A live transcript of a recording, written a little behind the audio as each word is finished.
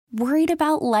Worried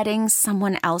about letting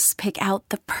someone else pick out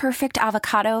the perfect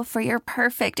avocado for your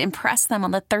perfect impress them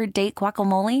on the third date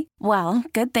guacamole? Well,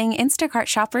 good thing Instacart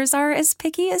shoppers are as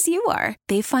picky as you are.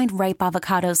 They find ripe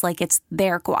avocados like it's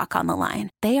their guac on the line.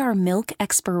 They are milk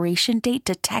expiration date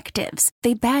detectives.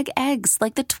 They bag eggs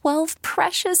like the 12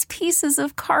 precious pieces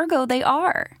of cargo they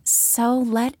are. So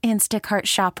let Instacart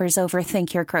shoppers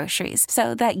overthink your groceries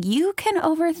so that you can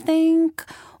overthink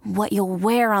what you'll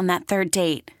wear on that third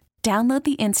date. Download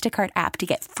the Instacart app to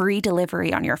get free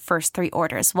delivery on your first 3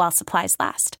 orders while supplies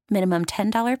last. Minimum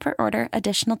 $10 per order.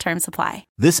 Additional terms apply.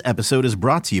 This episode is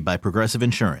brought to you by Progressive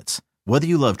Insurance. Whether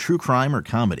you love true crime or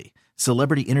comedy,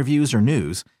 celebrity interviews or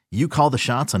news, you call the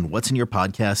shots on what's in your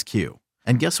podcast queue.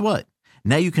 And guess what?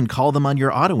 Now you can call them on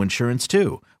your auto insurance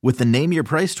too with the Name Your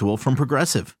Price tool from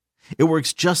Progressive. It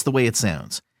works just the way it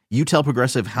sounds. You tell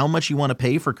Progressive how much you want to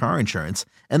pay for car insurance,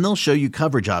 and they'll show you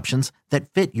coverage options that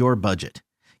fit your budget.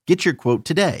 Get your quote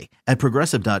today at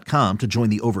Progressive.com to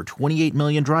join the over 28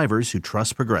 million drivers who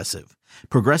trust Progressive.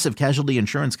 Progressive Casualty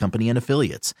Insurance Company and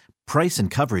Affiliates. Price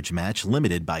and coverage match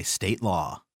limited by state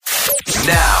law.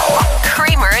 Now,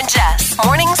 Kramer and Jess.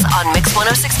 Mornings on Mix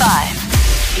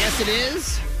 106.5. Yes, it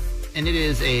is. And it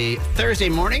is a Thursday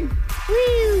morning.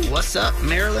 Woo! What's up,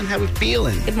 Marilyn? How we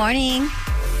feeling? Good morning.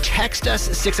 Text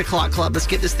us 6 o'clock club. Let's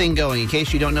get this thing going. In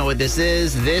case you don't know what this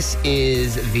is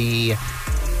the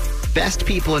best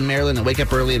people in Maryland that wake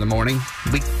up early in the morning.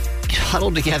 We huddle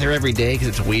together every day because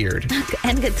it's weird.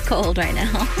 And it's cold right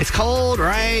now. It's cold,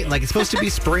 right? Like it's supposed to be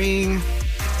spring.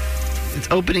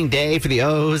 It's opening day for the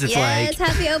O's. It's yes,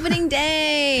 happy opening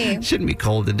day. It shouldn't be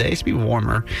cold today. It should be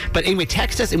warmer. But anyway,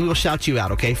 text us and we will shout you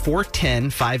out, okay?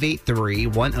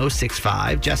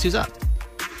 410-583-1065. Jess, who's up?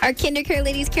 Our KinderCare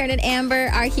ladies, Karen and Amber,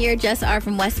 are here. Jess R.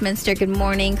 from Westminster. Good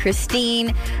morning.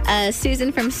 Christine.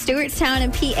 Susan from Stewartstown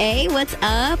and PA. What's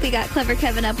up? We got Clever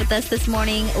Kevin up with us this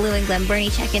morning. Lou and Glen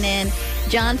Burney checking in.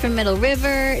 John from Middle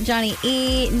River. Johnny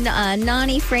E.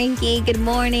 Nani Frankie. Good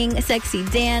morning. Sexy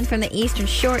Dan from the Eastern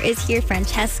Shore is here.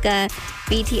 Francesca.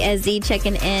 BTSZ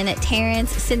checking in. Terrence.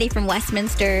 Cindy from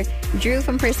Westminster. Drew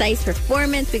from Precise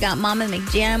Performance. We got Mama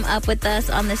McJam up with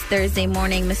us on this Thursday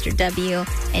morning. Mr. W.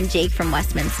 and Jake from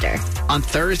Westminster. On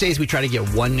Thursdays, we try to get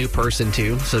one new person,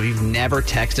 too. So if you've never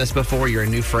texted us before, you're a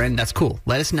new friend, that's cool.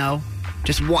 Let us know.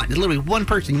 Just one. Literally one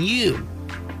person. You.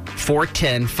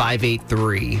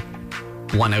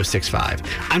 410-583-1065.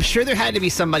 I'm sure there had to be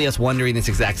somebody else wondering this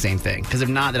exact same thing. Because if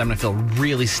not, then I'm going to feel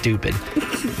really stupid.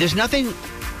 There's nothing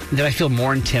that I feel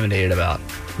more intimidated about.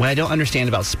 When I don't understand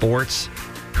about sports,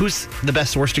 who's the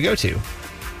best source to go to?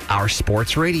 Our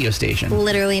sports radio station.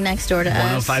 Literally next door to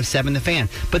us. 105.7 The Fan.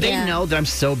 But they know that I'm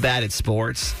so bad at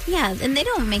sports. Yeah, and they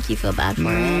don't make you feel bad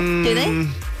for it, do they?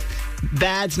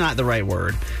 Bad's not the right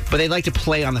word, but they like to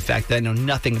play on the fact that I know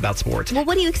nothing about sports. Well,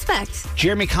 what do you expect?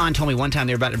 Jeremy Kahn told me one time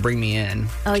they were about to bring me in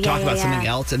to talk about something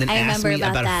else, and then ask me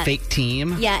about a fake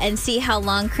team. Yeah, and see how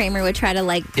long Kramer would try to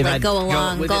go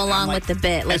along with the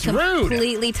bit. Like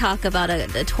completely talk about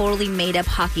a totally made-up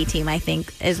hockey team, I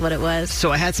think, is what it was.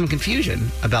 So I had some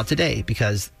confusion about today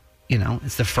because,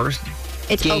 it's the first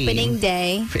game. Opening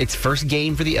day. It's first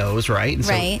game for the O's, right? And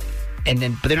right.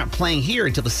 But they're not playing here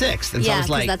until the 6th. And so I was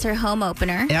like, that's her home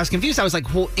opener. And I was confused. I was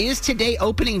like, well, is today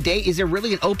opening day? Is there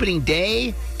really an opening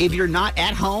day if you're not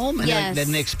at home? And yes.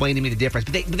 Then they explained to me the difference.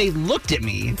 But they looked at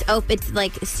me. It's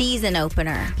like season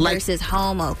opener versus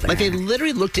home opener. Like they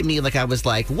literally looked at me like I was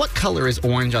like, what color is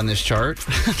orange on this chart?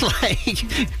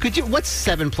 What's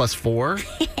 7 plus 4?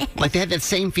 Like they had that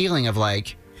same feeling of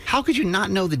like, how could you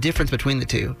not know the difference between the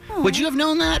two? Aww. Would you have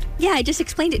known that? Yeah, I just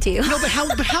explained it to you. No, but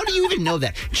how do you even know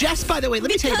that? Jess, by the way,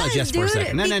 let me tell you about Jess for a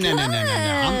second. No.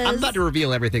 I'm about to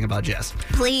reveal everything about Jess.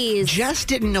 Please. Jess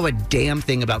didn't know a damn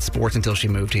thing about sports until she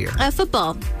moved here.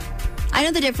 Football. I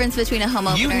know the difference between a home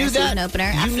opener and a season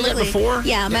opener. You knew that before?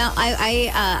 Yeah.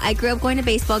 I grew up going to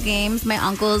baseball games. My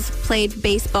uncles played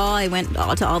baseball. I went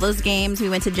to all those games. We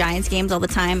went to Giants games all the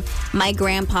time. My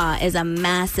grandpa is a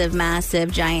massive,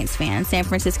 massive Giants fan. San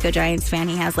Francisco Giants fan.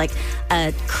 He has like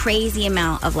a crazy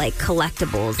amount of like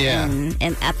collectibles in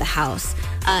at the house.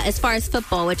 As far as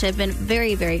football, which I've been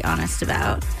very, very honest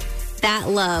about, that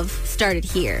love started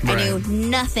here. Right. I knew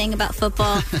nothing about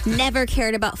football, never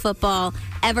cared about football,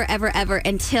 ever,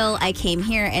 until I came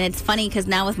here. And it's funny because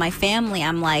now with my family,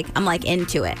 I'm like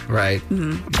into it. Right.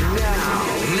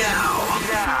 Mm-hmm. Now.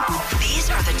 These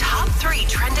are the top 3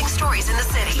 trending stories in the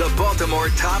city. The Baltimore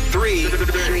Top 3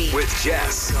 with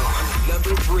Jess.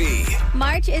 Number 3.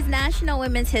 March is National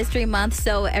Women's History Month,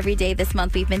 so every day this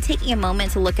month we've been taking a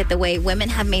moment to look at the way women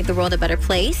have made the world a better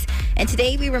place And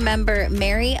today we remember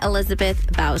Mary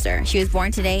Elizabeth Bowser. She was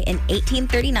born today in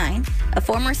 1839. A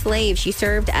former slave, she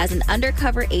served as an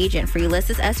undercover agent for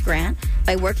Ulysses S. Grant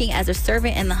by working as a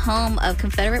servant in the home of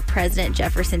Confederate President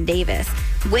Jefferson Davis.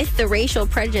 With the racial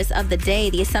prejudice of the day,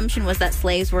 the assumption was that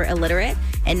slaves were illiterate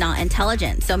and not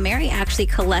intelligent. So Mary actually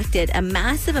collected a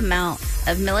massive amount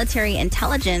of military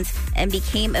intelligence and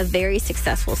became a very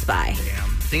successful spy. Damn.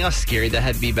 Think how scary that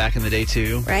had to be back in the day,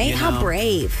 too. Right? You know? How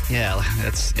brave. Yeah,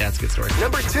 that's a good story.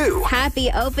 Number 2. Happy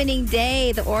opening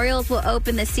day. The Orioles will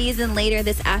open the season later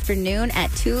this afternoon at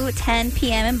 2:10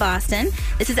 p.m. in Boston.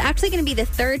 This is actually going to be the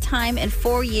third time in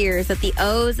 4 years that the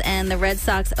O's and the Red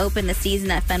Sox open the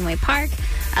season at Fenway Park.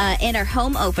 And our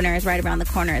home opener is right around the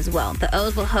corner as well. The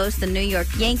O's will host the New York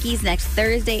Yankees next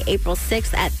Thursday, April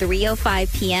 6th at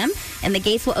 3:05 p.m. And the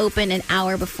gates will open an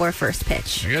hour before first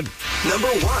pitch. Very good. Number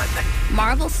 1.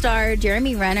 Marvel star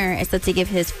Jeremy Renner is set to give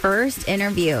his first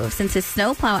interview since his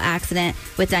snowplow accident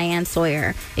with Diane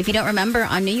Sawyer. If you don't remember,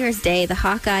 on New Year's Day, the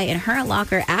Hawkeye and Hurt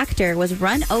Locker actor was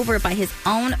run over by his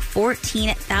own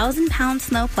 14,000-pound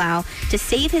snowplow to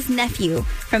save his nephew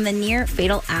from the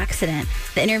near-fatal accident.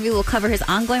 The interview will cover his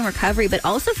ongoing recovery, but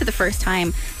also for the first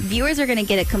time, viewers are going to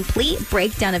get a complete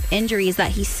breakdown of injuries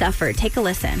that he suffered. Take a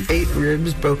listen. 8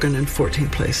 ribs broken in 14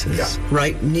 places. Yeah.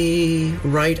 Right knee,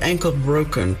 right ankle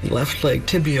broken, left leg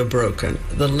tibia broken,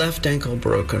 the left ankle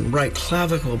broken, right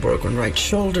clavicle broken, right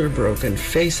shoulder broken,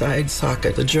 face eye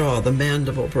socket, the jaw, the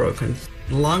mandible broken,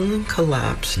 lung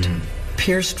collapsed,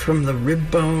 pierced from the rib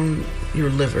bone, your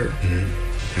liver.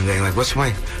 And then, like, what's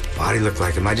my body look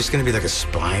like? Am I just going to be like a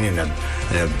spine and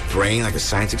a brain, like a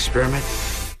science experiment?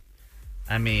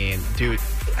 I mean, dude,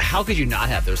 how could you not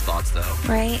have those thoughts, though?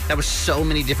 Right. That was so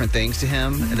many different things to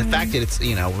him. And the fact that it's,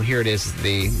 here it is,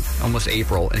 the almost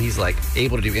April, and he's, like,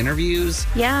 able to do interviews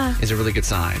Yeah. is a really good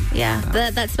sign. Yeah.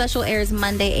 That special airs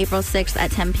Monday, April 6th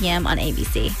at 10 p.m. on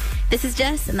ABC. This is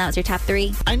Jess, and that was your top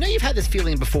 3. I know you've had this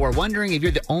feeling before, wondering if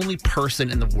you're the only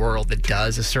person in the world that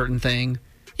does a certain thing.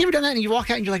 You ever done that and you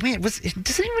walk out and you're like, man,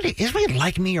 does anybody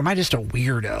like me, or am I just a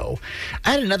weirdo?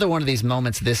 I had another one of these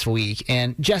moments this week.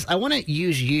 And Jess, I want to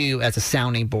use you as a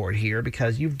sounding board here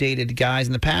because you've dated guys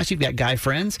in the past. You've got guy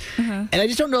friends. And I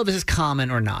just don't know if this is common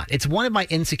or not. It's one of my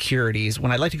insecurities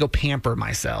when I like to go pamper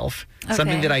myself,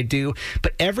 something that I do.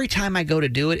 But every time I go to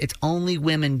do it, it's only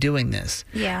women doing this.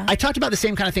 Yeah. I talked about the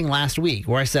same kind of thing last week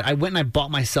where I said I went and I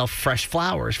bought myself fresh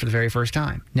flowers for the very first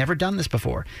time. Never done this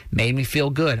before. Made me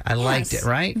feel good. I liked it,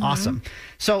 right? Awesome.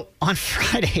 So on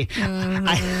Friday,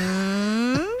 I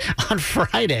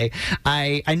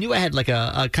knew I had like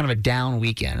a kind of a down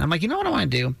weekend. I'm like, you know what I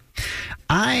want to do?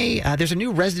 There's a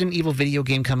new Resident Evil video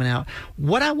game coming out.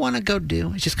 What I want to go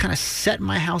do is just kind of set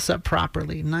my house up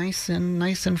properly, nice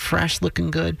and fresh, looking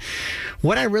good.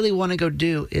 What I really want to go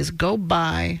do is go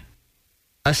buy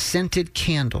a scented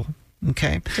candle.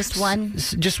 Okay. Just one?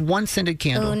 Just one scented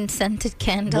candle. One scented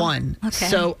candle? One. Okay.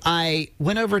 So I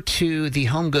went over to the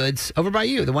Home Goods over by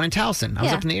you, the one in Towson. I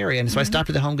was up in the area, and so I stopped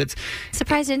at the Home Goods.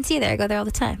 Surprised I didn't see you there. I go there all the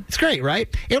time. It's great, right?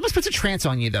 It almost puts a trance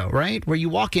on you, though, right? Where you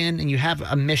walk in and you have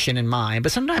a mission in mind,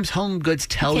 but sometimes Home Goods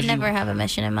tells You can never have a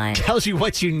mission in mind. tells you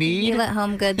what you need. You let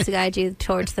Home Goods guide you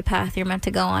towards the path you're meant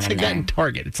to go on It's in like there. that in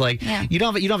Target. It's like you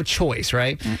don't have a choice,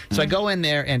 right? So I go in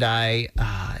there and I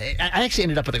actually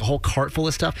ended up with like a whole cart full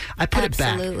of stuff. I put it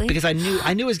back because I knew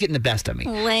it was getting the best of me.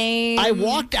 Lame. I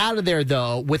walked out of there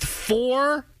though with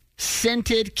 4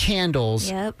 scented candles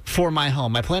for my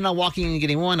home. I planned on walking in and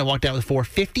getting one. I walked out with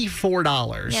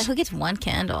 $54. Yeah, who gets one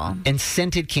candle? And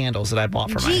scented candles that I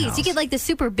bought for my house. You get like the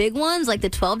super big ones, like the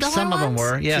 $12 ones? Some of them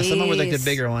were. Yeah, some of them were like the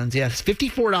bigger ones. Yeah, it's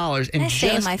 $54. And I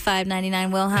stay in my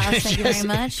 $5.99 wheelhouse. Thank you very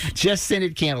much. Just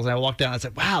scented candles. And I walked down and I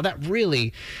said, wow, that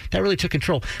really took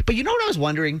control. But you know what I was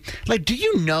wondering? Like, do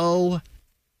you know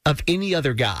of any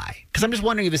other guy, because I'm just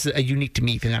wondering if this is a unique to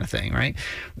me kind of thing, right?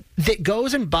 That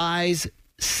goes and buys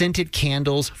scented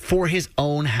candles for his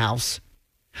own house.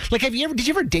 Like, did you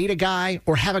ever date a guy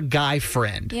or have a guy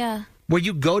friend? Yeah. Where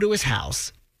you go to his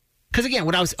house? Because again,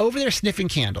 when I was over there sniffing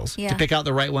candles to pick out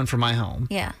the right one for my home,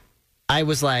 I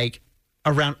was like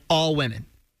around all women.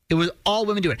 It was all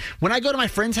women doing it. When I go to my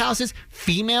friends' houses,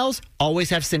 females always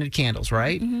have scented candles,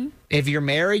 right? Mm-hmm. If you're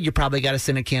married, you probably got a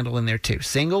scented candle in there too.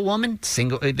 Single woman,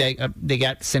 they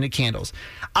got scented candles.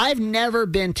 I've never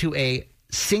been to a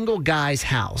single guy's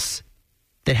house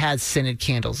that has scented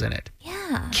candles in it.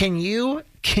 Yeah. Can you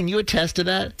attest to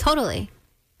that? Totally.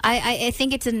 I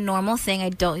think it's a normal thing. I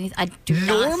do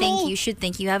not think you should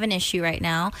think you have an issue right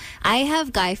now. I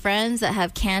have guy friends that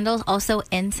have candles, also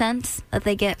incense that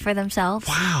they get for themselves.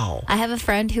 Wow. I have a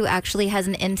friend who actually has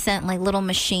an incense like little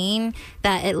machine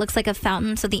that it looks like a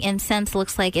fountain. So the incense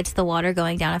looks like it's the water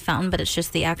going down a fountain, but it's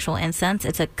just the actual incense.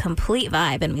 It's a complete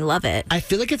vibe, and we love it. I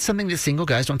feel like it's something that single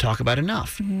guys don't talk about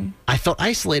enough. Mm-hmm. I felt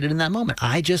isolated in that moment.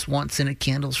 I just want scented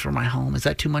candles for my home. Is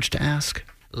that too much to ask?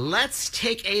 Let's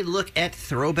take a look at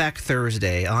Throwback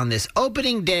Thursday on this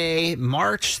opening day,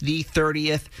 March the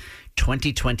 30th,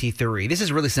 2023. This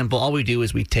is really simple. All we do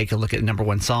is we take a look at number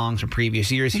one songs from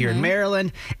previous years here in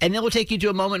Maryland, and then we'll take you to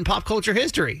a moment in pop culture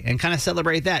history and kind of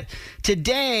celebrate that.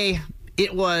 Today,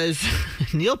 it was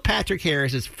Neil Patrick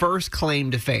Harris's first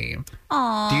claim to fame.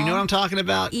 Aww. Do you know what I'm talking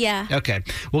about? Yeah. Okay.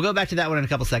 We'll go back to that one in a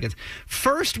couple seconds.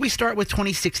 First, we start with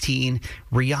 2016.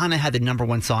 Rihanna had the number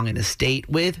one song in the state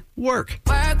with Work.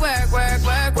 Work, work, work,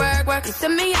 work, work, work. You see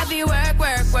me happy, work,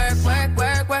 work, work, work,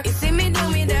 work, work. You see me do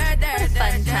me dirt, dirt,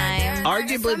 Fun time.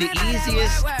 Arguably the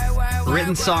easiest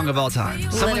written song of all time.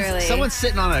 Literally. Someone's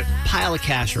sitting on a pile of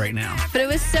cash right now. But it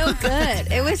was so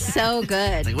good. It was so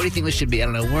good. Like, what do you think this should be? I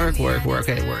don't know. Work, work, work.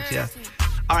 Okay, it works, yeah.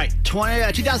 All right,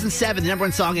 2007, the number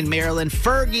one song in Maryland,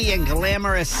 Fergie and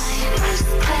Glamorous.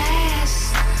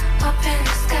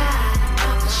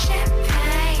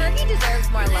 Fergie deserves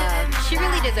more love. She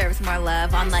really deserves more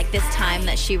love on like this time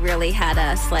that she really had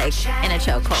us like in a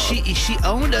chokehold. She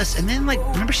owned us, and then like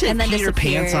remember she had And then Peter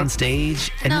disappeared. Pants on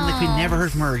stage, and then like we never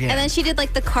heard from her again. And then she did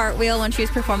like the cartwheel when she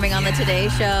was performing on the Today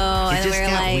Show, It and just we were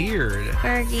got like, weird.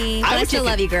 Fergie. I But I would still take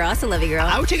love you, girl. I still love you, girl.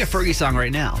 I would take a Fergie song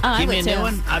right now. I Give me a would new too.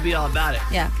 one. I'd be all about it.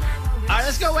 Yeah. All right,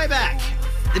 let's go way back.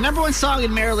 The number one song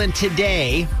in Maryland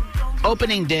today,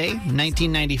 opening day,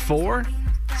 1994,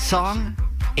 song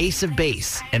Ace of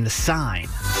Base and The Sign.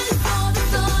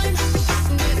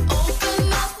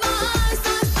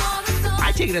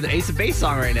 I'd take another Ace of Base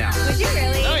song right now. Would you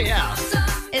really? Oh, yeah.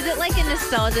 Is it like a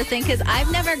nostalgia thing? Because I've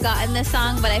never gotten this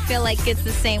song, but I feel like it's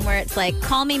the same where it's like,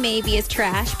 Call Me Maybe is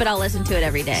trash, but I'll listen to it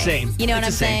every day. Same. You know what I'm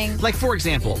It's the same. saying? Like, for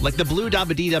example, like the Blue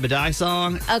Dabba Dee Dabba Die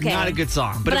song, Okay. not a good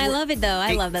song. But I love it, though.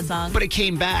 I love that song. But it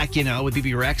came back, you know, with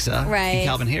BB Rexa Right. and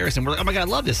Calvin Harris, and we're like, oh my God,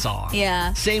 I love this song.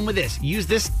 Yeah. Same with this. Use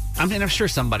this. I mean, I'm sure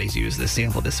somebody's used this,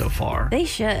 sampled this so far. They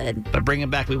should. But bring it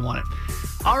back, we want it.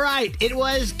 All right, it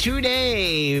was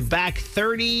today, back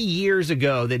 30 years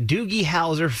ago, that Doogie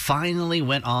Howser finally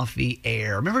went off the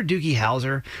air. Remember Doogie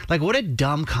Howser? Like, what a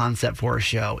dumb concept for a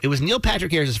show. It was Neil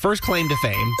Patrick Harris's first claim to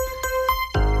fame.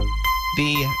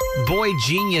 The boy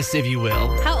genius, if you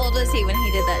will. How old was he when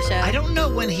he did that show? I don't know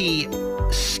when he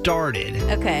started.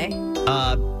 Okay.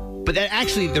 But that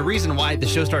actually, the reason why the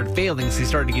show started failing is he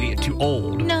started getting it too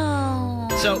old. No.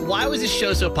 So why was this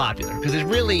show so popular? Because it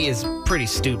really is pretty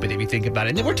stupid if you think about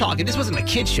it. And we're talking, this wasn't a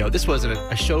kid's show. This wasn't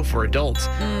a show for adults.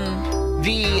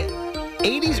 The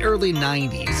 80s, early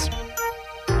 90s,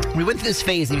 we went through this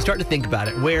phase, and you start to think about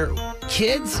it, where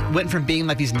kids went from being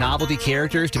like these novelty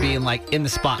characters to being like in the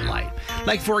spotlight.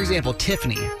 Like, for example,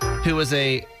 Tiffany, who was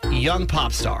a young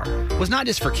pop star, was not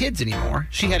just for kids anymore.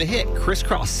 She had a hit,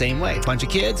 Crisscross, same way. Bunch of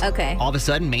kids, Okay. all of a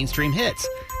sudden, mainstream hits.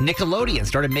 Nickelodeon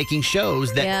started making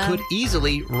shows that could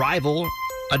easily rival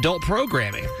adult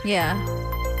programming. Yeah.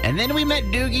 And then we met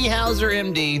Doogie Howser,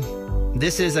 MD.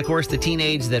 This is, of course, the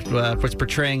teenage that was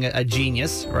portraying a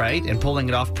genius, right? And pulling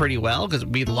it off pretty well, because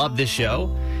we love this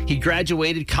show. He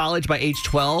graduated college by age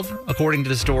 12, according to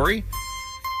the story.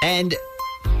 And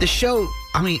the show,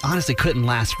 I mean, honestly couldn't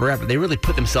last forever. They really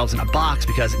put themselves in a box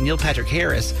because Neil Patrick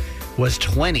Harris was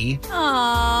 20.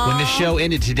 Aww. When the show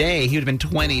ended today, he would have been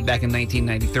 20 back in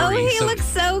 1993. Oh, he looks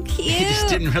so cute. It just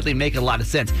didn't really make a lot of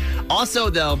sense. Also,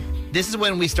 though, this is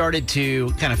when we started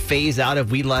to kind of phase out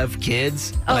of We Love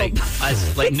Kids, like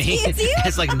as like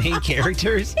main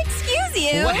characters.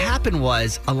 Excuse you. What happened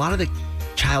was a lot of the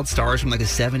child stars from like the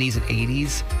 70s and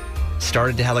 80s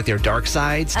started to have like their dark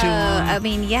sides to them. I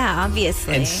mean, yeah,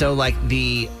 obviously. And so like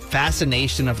the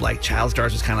fascination of like child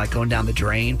stars was kind of like going down the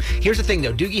drain. Here's the thing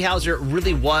though, Doogie Howser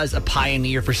really was a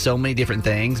pioneer for so many different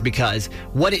things, because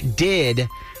what it did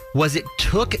was it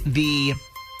took the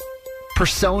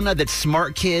persona that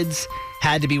smart kids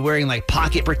had to be wearing like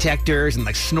pocket protectors and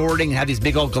like snorting and have these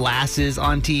big old glasses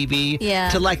on TV. Yeah.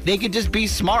 To like they could just be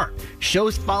smart.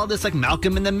 Shows followed this like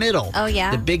Malcolm in the Middle. Oh,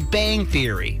 yeah? The Big Bang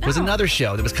Theory was another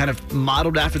show that was kind of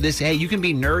modeled after this. Hey, you can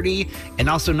be nerdy and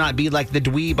also not be like the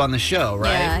dweeb on the show, right?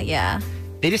 Yeah, yeah.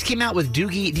 They just came out with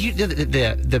Doogie,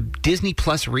 the Disney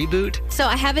Plus reboot. So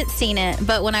I haven't seen it,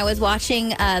 but when I was watching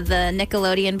the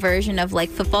Nickelodeon version of like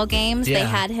football games, they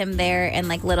had him there and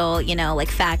like little, you know, like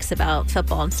facts about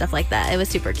football and stuff like that. It was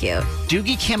super cute.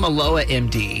 Doogie Kamealoha,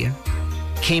 MD,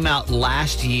 came out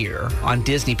last year on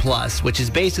Disney Plus, which is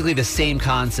basically the same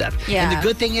concept. Yeah. And the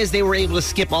good thing is they were able to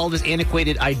skip all this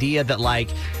antiquated idea that like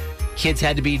kids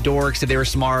had to be dorks so they were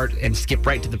smart and skip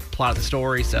right to the plot of the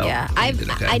story. So yeah,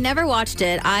 I never watched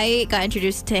it. I got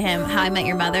introduced to him How I Met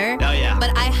Your Mother. Oh yeah.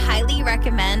 But I highly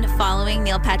recommend following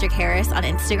Neil Patrick Harris on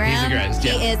Instagram. He's the greatest,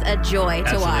 yeah. He is a joy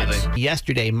to watch.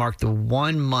 Yesterday marked the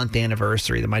 1 month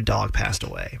anniversary that my dog passed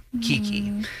away,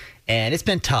 Kiki. And it's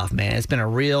been tough, man. It's been a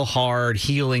real hard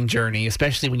healing journey,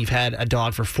 especially when you've had a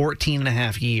dog for 14 and a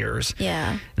half years. Yeah.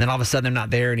 And then all of a sudden they're not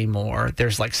there anymore.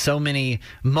 There's like so many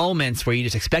moments where you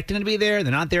just expect them to be there.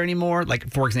 They're not there anymore.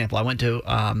 Like, for example, I went to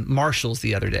Marshall's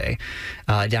the other day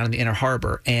down in the Inner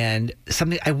Harbor. And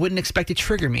something I wouldn't expect to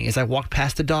trigger me is I walked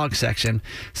past the dog section,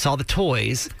 saw the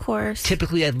toys. Of course.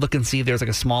 Typically, I'd look and see if there was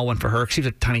like a small one for her. She was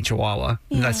a tiny Chihuahua.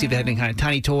 Yeah. And I'd see if they had any kind of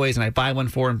tiny toys, and I'd buy one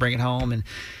for her and bring it home. And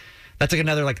that's like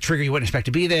another like trigger you wouldn't expect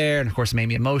to be there. And of course, it made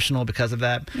me emotional because of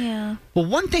that. Yeah. Well,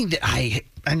 one thing that I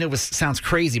know sounds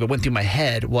crazy, but went through my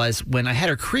head was when I had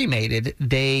her cremated,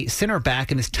 they sent her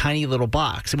back in this tiny little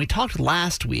box. And we talked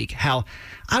last week how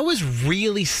I was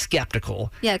really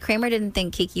skeptical. Yeah, Kramer didn't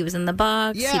think Kiki was in the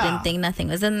box. Yeah. He didn't think nothing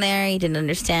was in there. He didn't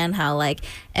understand how, like,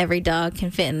 every dog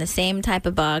can fit in the same type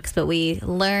of box. But we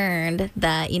learned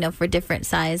that, for different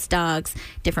sized dogs,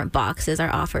 different boxes are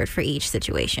offered for each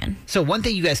situation. So one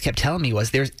thing you guys kept telling me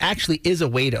was there actually is a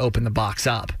way to open the box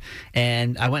up.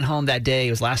 And I went home that day. It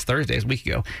was last Thursday, it was a week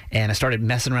ago. And I started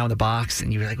messing around with the box.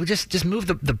 And you were like, well, just move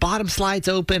the bottom slides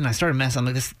open. And I started messing.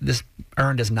 I'm like, this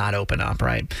urn does not open up,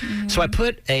 right? Mm-hmm. So I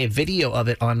put a video of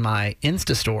it on my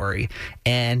Insta story,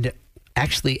 and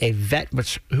actually a vet,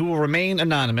 who will remain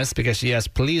anonymous because she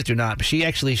asked, please do not, but she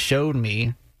actually showed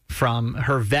me from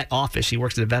her vet office. She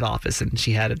works at a vet office, and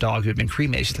she had a dog who had been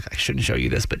cremated. She's like, I shouldn't show you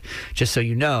this, but just so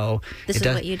you know, this is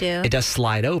what you do. It does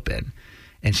slide open.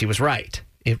 And she was right.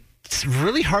 It's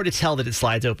really hard to tell that it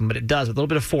slides open, but it does. With a little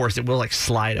bit of force, it will like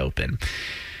slide open.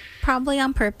 Probably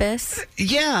on purpose.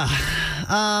 Yeah.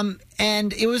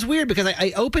 And it was weird because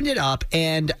I opened it up,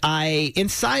 and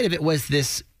inside of it was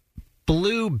this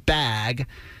blue bag,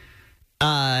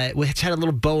 which had a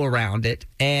little bow around it.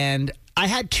 And I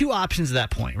had two options at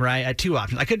that point, right? I had two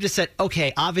options. I could have just said,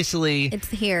 okay, obviously it's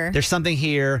here. There's something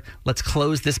here. Let's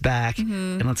close this back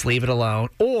and let's leave it alone.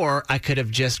 Or I could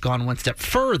have just gone one step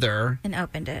further and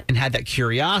opened it and had that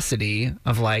curiosity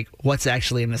of like, what's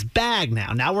actually in this bag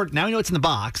now? Now we know it's in the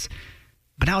box,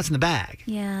 but now it's in the bag.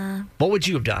 Yeah. What would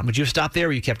you have done? Would you have stopped there,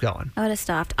 or you kept going? I would have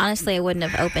stopped. Honestly, I wouldn't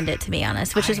have opened it, to be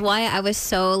honest, which is why I was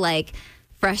so like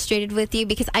frustrated with you,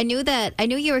 because I knew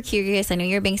you were curious. I knew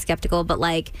you were being skeptical, but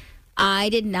like, I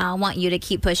did not want you to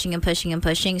keep pushing and pushing and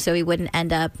pushing so we wouldn't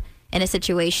end up in a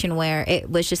situation where it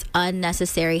was just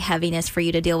unnecessary heaviness for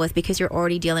you to deal with, because you're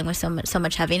already dealing with so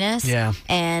much heaviness. Yeah.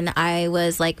 And I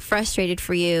was like frustrated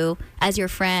for you as your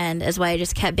friend, as why I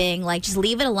just kept being like, just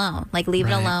leave it alone. Like, leave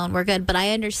it alone. We're good. But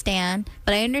I understand.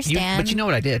 But you know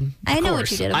what I did. I know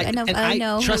what you did. I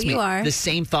know trust who me, you are. the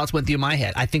same thoughts went through my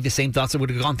head. I think the same thoughts would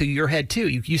have gone through your head too.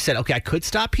 You said, okay, I could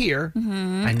stop here.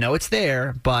 Mm-hmm. I know it's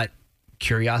there, but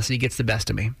curiosity gets the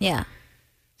best of me. Yeah.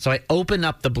 So I open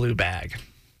up the blue bag,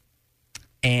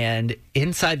 and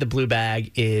inside the blue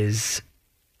bag is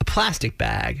a plastic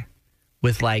bag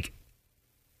with like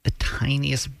the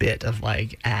tiniest bit of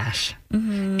like ash.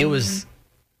 Mm-hmm. It was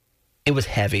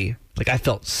heavy. Like, I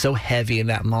felt so heavy in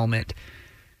that moment,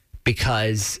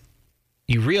 because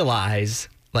you realize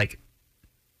like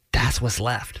that's what's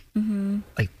left. Mm-hmm.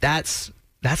 Like that's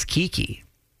Kiki.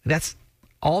 That's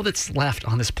all that's left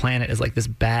on this planet, is like this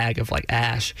bag of like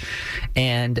ash.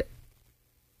 And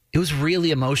it was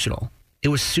really emotional. It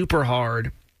was super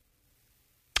hard.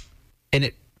 And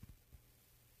it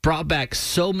brought back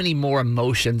so many more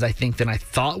emotions, I think, than I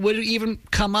thought would even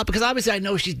come up, because obviously I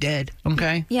know she's dead.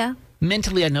 Okay. Yeah.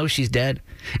 Mentally, I know she's dead.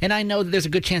 And I know that there's a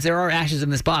good chance there are ashes in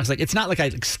this box. Like, it's not like I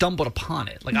stumbled upon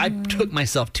it. Like, I took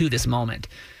myself to this moment,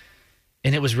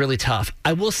 and it was really tough.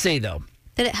 I will say though,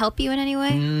 did it help you in any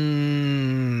way?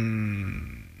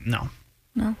 No.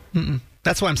 No. Mm-mm.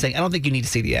 That's why I'm saying I don't think you need to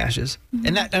see the ashes.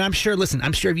 Mm-hmm. And I'm sure. Listen,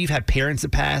 I'm sure if you've had parents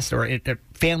that passed, or a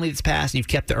family that's passed, and you've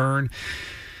kept the urn,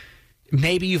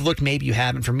 maybe you've looked, maybe you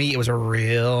haven't. For me, it was a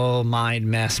real mind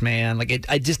mess, man. Like,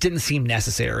 it just didn't seem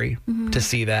necessary to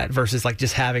see that, versus like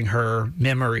just having her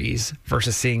memories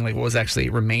versus seeing like what was actually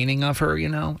remaining of her. I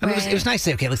mean, it was nice to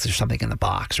say, okay, let's there's something in the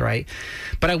box, right?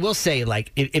 But I will say,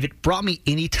 like, if it brought me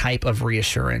any type of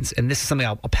reassurance, and this is something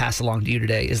I'll pass along to you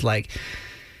today, is like,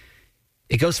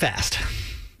 it goes fast.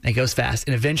 It goes fast,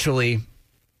 and eventually,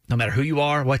 no matter who you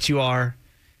are, what you are,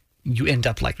 you end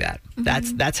up like that.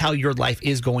 Mm-hmm. That's how your life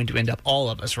is going to end up, all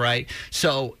of us, right?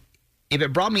 So if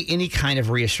it brought me any kind of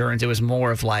reassurance, it was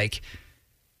more of like,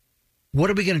 what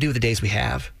are we going to do with the days we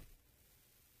have?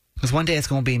 Because one day it's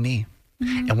going to be me,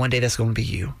 and one day that's going to be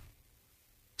you.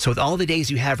 So with all the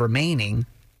days you have remaining,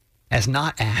 as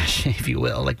not Ash, if you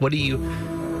will, like what are you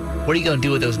going to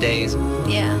do with those days?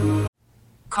 Yeah.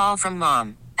 Call from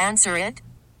mom. Answer it.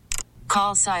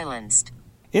 Call silenced.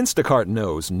 Instacart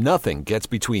knows nothing gets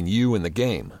between you and the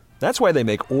game. That's why they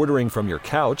make ordering from your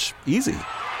couch easy.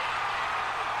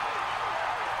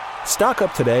 Stock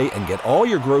up today and get all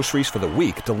your groceries for the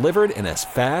week delivered in as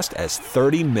fast as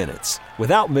 30 minutes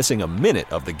without missing a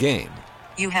minute of the game.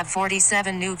 You have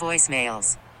 47 new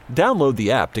voicemails. Download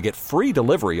the app to get free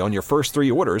delivery on your first 3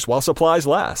 orders while supplies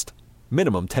last.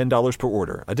 Minimum $10 per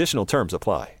order. Additional terms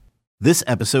apply. This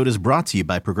episode is brought to you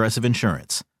by Progressive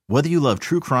Insurance. Whether you love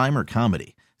true crime or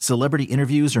comedy, celebrity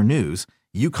interviews or news,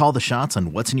 you call the shots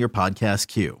on what's in your podcast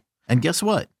queue. And guess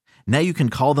what? Now you can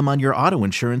call them on your auto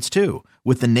insurance too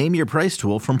with the Name Your Price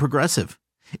tool from Progressive.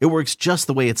 It works just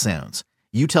the way it sounds.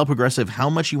 You tell Progressive how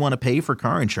much you want to pay for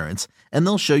car insurance, and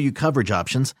they'll show you coverage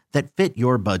options that fit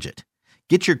your budget.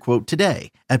 Get your quote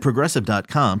today at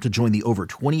Progressive.com to join the over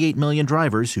 28 million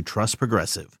drivers who trust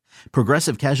Progressive.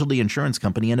 Progressive Casualty Insurance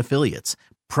Company and Affiliates.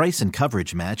 Price and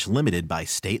coverage match limited by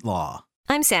state law.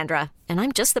 I'm Sandra, and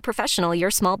I'm just the professional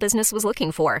your small business was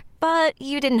looking for. But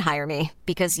you didn't hire me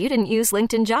because you didn't use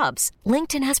LinkedIn Jobs.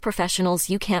 LinkedIn has professionals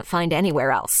you can't find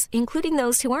anywhere else, including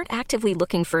those who aren't actively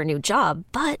looking for a new job,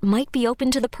 but might be open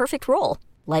to the perfect role,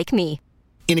 like me.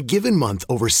 In a given month,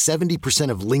 over 70%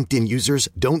 of LinkedIn users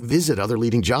don't visit other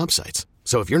leading job sites.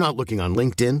 So if you're not looking on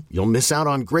LinkedIn, you'll miss out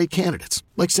on great candidates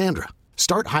like Sandra.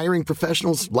 Start hiring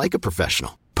professionals like a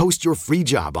professional. Post your free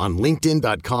job on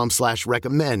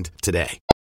linkedin.com/recommend today.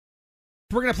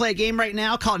 We're going to play a game right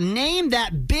now called Name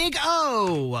That Big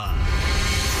O.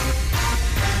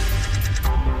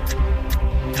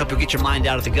 Hope you'll get your mind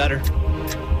out of the gutter.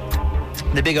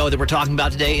 The big O that we're talking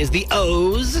about today is the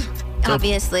O's.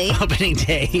 Obviously. Opening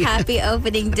day. Happy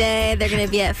opening day. They're going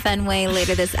to be at Fenway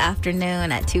later this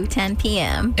afternoon at 2:10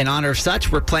 p.m. In honor of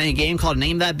such, we're playing a game called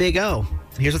Name That Big O.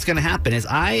 Here's what's going to happen is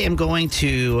I am going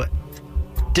to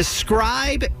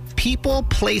describe people,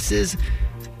 places,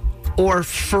 or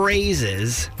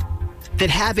phrases that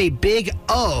have a big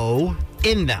O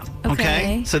in them.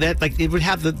 Okay? So that like it would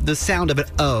have the sound of an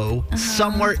O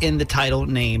somewhere in the title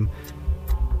name.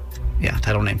 Yeah,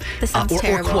 title name. This sounds or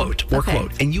terrible.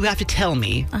 Quote. And you have to tell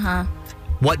me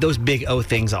what those big O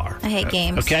things are. I hate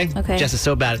games. Okay? Jess is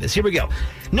so bad at this. Here we go.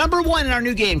 Number 1 in our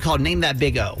new game called Name That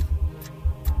Big O.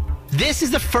 This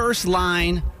is the first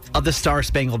line of the Star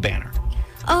Spangled Banner.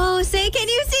 Oh, say, can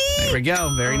you see? There we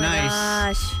go. Very nice.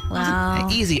 Gosh. Wow.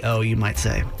 An easy O, you might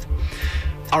say.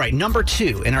 All right, number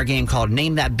 2 in our game called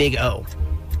Name That Big O.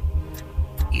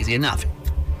 Easy enough.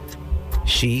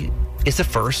 She is the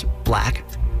first black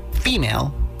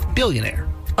female billionaire.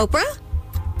 Oprah?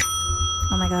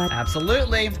 Oh, my God.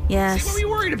 Absolutely. Yes. See, what were you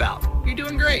worried about? You're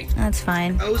doing great. That's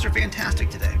fine. O's are fantastic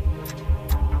today.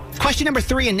 Question number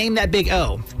 3 and Name That Big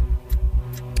O.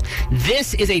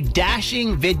 This is a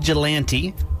dashing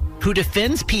vigilante who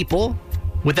defends people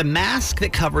with a mask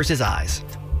that covers his eyes.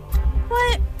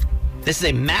 What? This is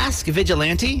a masked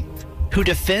vigilante who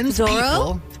defends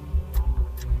people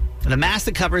with a mask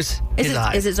that covers his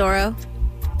eyes. Is it Zorro?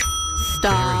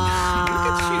 Stop. Look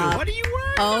at you. What are you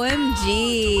worried OMG. about? What are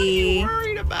you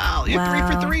worried about? You're 3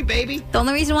 for 3, baby. The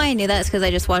only reason why I knew that is because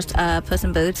I just watched Puss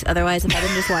in Boots. Otherwise, if I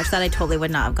didn't just watch that, I totally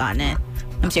would not have gotten it.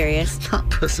 I'm serious. Not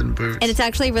Puss in Boots. And it's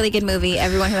actually a really good movie.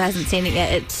 Everyone who hasn't seen it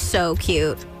yet, it's so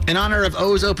cute. In honor of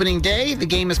O's opening day, the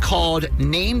game is called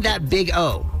Name That Big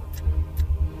O.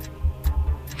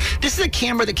 This is a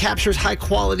camera that captures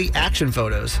high-quality action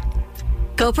photos.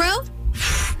 GoPro?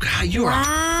 God, you are on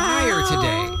fire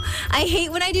today. I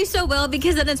hate when I do so well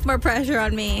because then it's more pressure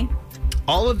on me.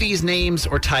 All of these names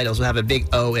or titles will have a big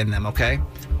O in them, okay?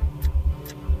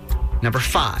 Number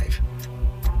 5.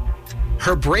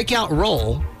 Her breakout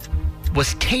role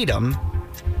was Tatum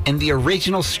in the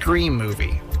original Scream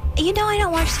movie. You know I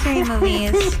don't watch Scream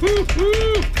movies.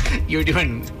 You're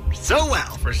doing so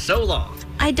well for so long.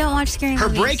 I don't watch Scream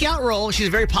movies. Her breakout role, she's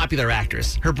a very popular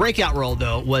actress. Her breakout role,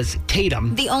 though, was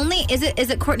Tatum. Is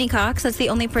it Courtney Cox? That's the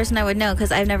only person I would know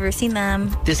because I've never seen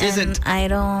them. This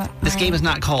game is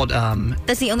not called...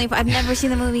 That's the only... I've never seen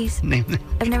the movies.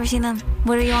 I've never seen them.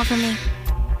 What do you want from me?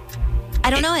 I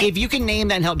don't know it. If you can name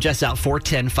that and help Jess out,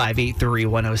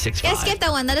 410-583-1065. Yeah, skip that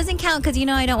one. That doesn't count because you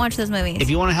know I don't watch those movies. If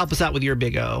you want to help us out with your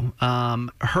big O,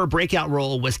 her breakout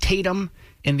role was Tatum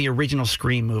in the original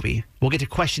Scream movie. We'll get to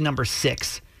question number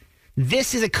 6.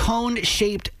 This is a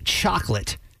cone-shaped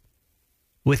chocolate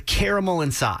with caramel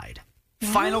inside.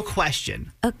 Final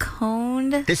question. A cone?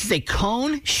 This is a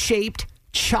cone-shaped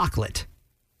chocolate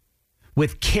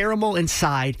with caramel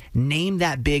inside. Name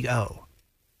that big O.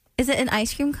 Is it an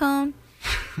ice cream cone?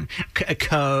 A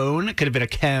cone. Could have been a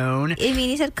cone. I mean,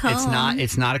 you said cone.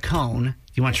 It's not a cone.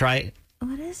 You want to try it?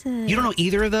 What is it? You don't know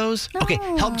either of those? No. Okay,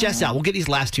 help Jess out. We'll get these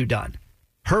last two done.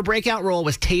 Her breakout role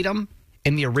was Tatum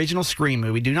in the original Scream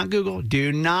movie. Do not Google.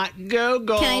 Do not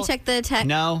Google. Can I check the text?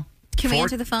 No. Can we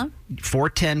answer the phone?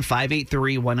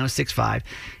 410-583-1065.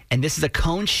 And this is a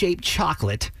cone-shaped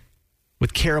chocolate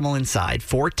with caramel inside.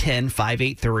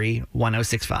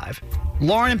 410-583-1065.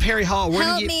 Lauren and Perry Hall, we're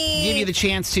going to give you the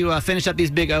chance to finish up these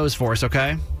big O's for us,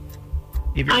 okay?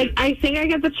 I think I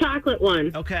get the chocolate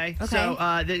one. Okay. So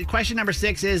the question number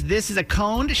 6 is, this is a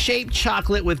cone-shaped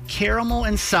chocolate with caramel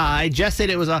inside. Jess said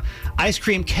it was a ice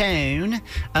cream cone,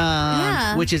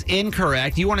 which is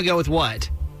incorrect. You want to go with what?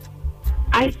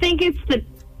 I think it's the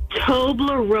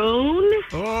Toblerone.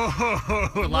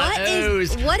 Oh, a lot of What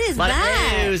O's. is A lot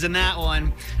that? of O's in that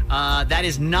one. That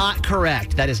is not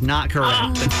correct. But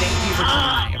thank you for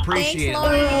trying. Appreciate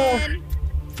it.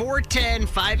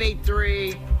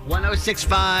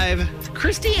 410-583-1065.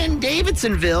 Christy in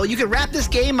Davidsonville, you could wrap this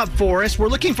game up for us. We're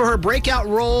looking for her breakout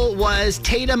role was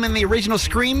Tatum in the original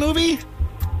Scream movie.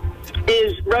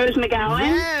 Is Rose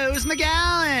McGowan? Rose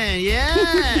McGowan,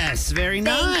 yes. Very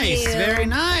nice. you. Very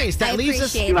nice. That leaves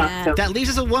us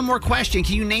with one more question.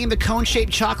 Can you name the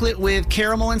cone-shaped chocolate with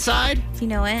caramel inside? Do you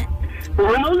know it?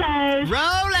 Rollers. Rollers.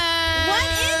 What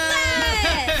is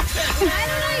that? I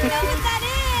don't even know what that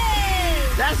is.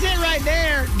 That's it right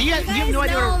there. You have no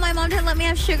idea. No, my mom didn't let me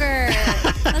have sugar.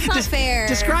 That's not fair.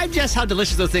 Describe just how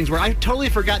delicious those things were. I totally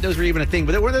forgot those were even a thing,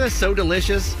 but were they so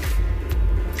delicious?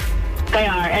 They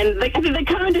are, and I think the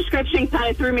cone description kind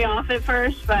of threw me off at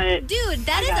first, but... Dude,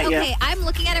 that is... Okay, I'm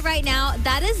looking at it right now.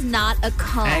 That is not a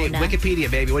cone. Hey, Wikipedia,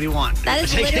 baby. What do you want? That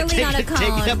is literally not a cone.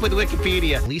 Take it up with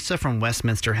Wikipedia. Lisa from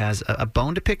Westminster has a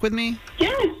bone to pick with me.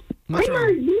 Yes. Kramer,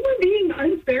 you were being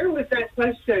unfair with that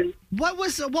question. What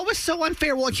was so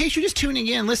unfair? Well, in case you're just tuning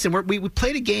in, listen, we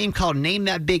played a game called Name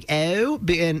That Big O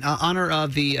in honor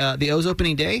of the O's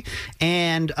opening day,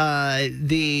 and are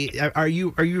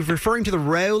you referring to the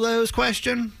Rolos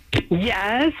question?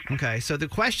 Yes. Okay, so the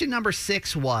question number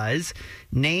 6 was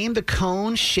name the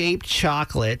cone-shaped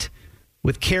chocolate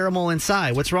with caramel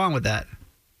inside. What's wrong with that?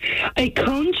 A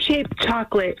cone-shaped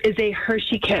chocolate is a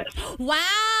Hershey Kiss.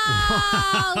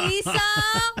 Wow, Lisa.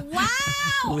 Wow.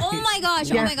 Oh my gosh.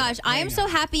 Oh my gosh. I am so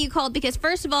happy you called because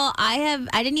first of all, I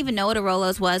didn't even know what a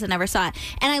Rolos was. I never saw it.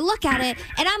 And I look at it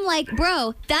and I'm like,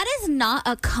 bro, that is not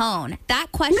a cone.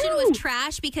 That question was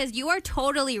trash because you are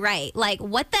totally right. Like,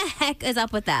 what the heck is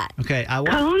up with that? Okay,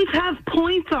 cones have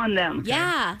points on them.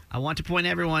 Yeah. I want to point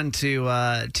everyone to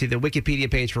the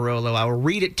Wikipedia page for Rolo. I will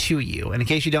read it to you. And in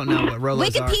case you don't know what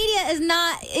Rolos are. Wikipedia is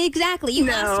not exactly. You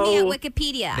asked me at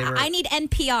Wikipedia. I need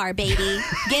NPR, baby.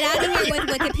 Get out of here with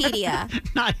Wikipedia.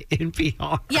 Not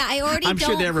NPR. Yeah, I already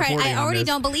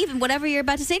don't believe in whatever you're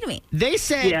about to say to me. They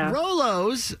said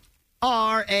Rolos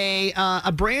are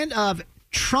a brand of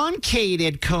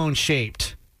truncated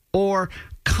cone-shaped or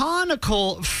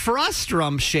conical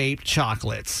frustrum-shaped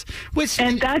chocolates,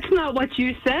 and that's not what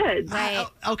you said. Right?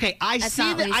 Okay, I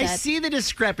see the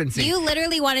discrepancy. You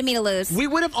literally wanted me to lose. We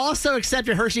would have also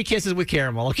accepted Hershey Kisses with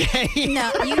caramel. Okay.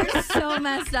 No, you're so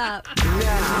messed up.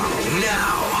 Now.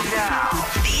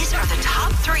 These are the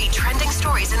top 3 trending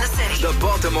stories in the city. The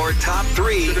Baltimore top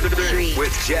 3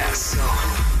 with Jess.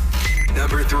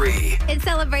 Number 3. In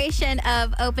celebration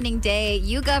of opening day,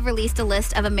 YouGov released a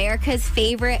list of America's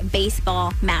favorite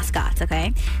baseball mascots,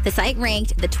 okay? The site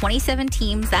ranked the 27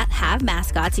 teams that have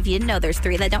mascots. If you didn't know, there's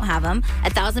 3 that don't have them.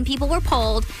 1,000 people were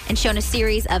polled and shown a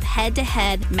series of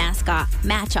head-to-head mascot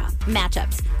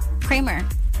matchups. Kramer,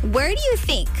 where do you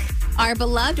think our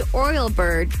beloved Oriole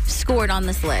bird scored on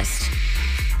this list?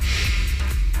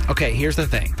 Okay, here's the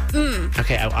thing.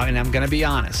 Okay, I'm going to be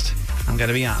honest. I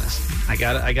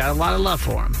got a lot of love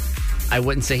for him. I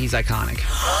wouldn't say he's iconic.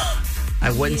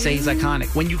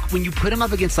 When you put him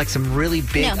up against like some really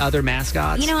big other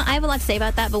mascots. You know, I have a lot to say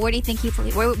about that, but where do you think he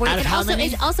plays?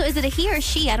 Also, is it a he or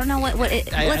she? I don't know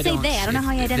let's say they. I don't know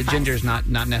how you identify. The gender's not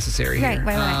necessary here.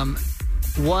 Right.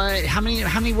 What? How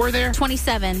many were there?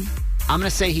 27. I'm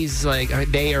gonna say he's like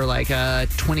they are like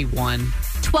 21.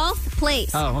 12th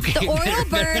place. Oh, okay. The Oriole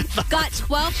bird got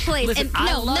 12th place. Listen, and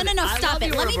I no, love stop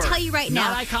it. Let me tell you right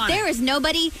now. Iconic. There is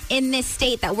nobody in this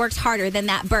state that works harder than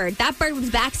that bird. That bird was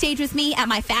backstage with me at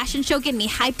my fashion show, getting me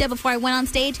hyped up before I went on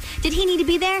stage. Did he need to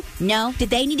be there? No. Did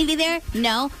they need to be there?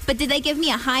 No. But did they give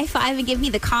me a high five and give me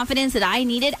the confidence that I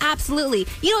needed? Absolutely.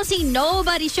 You don't see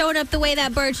nobody showing up the way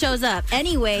that bird shows up.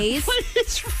 Anyways. What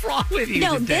is wrong with you?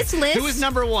 No, today? this list Who was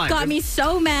number one? Got me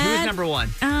so mad. Who was number one?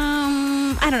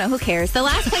 I don't know. Who cares? The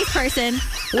last place person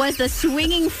was the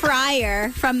swinging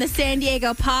friar from the San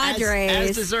Diego Padres.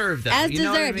 As deserved, though. As You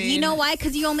know deserved. what I mean? You know why?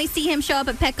 Because you only see him show up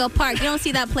at Petco Park. You don't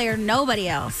see that player nobody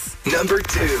else. Number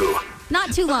 2.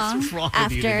 Not too long wrong with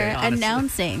after you today, honestly?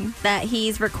 announcing that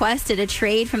he's requested a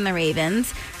trade from the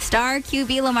Ravens, star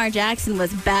QB Lamar Jackson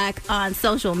was back on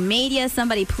social media.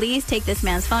 Somebody please take this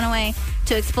man's phone away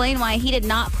to explain why he did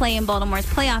not play in Baltimore's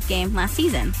playoff game last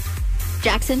season.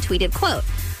 Jackson tweeted, quote,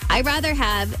 "I'd rather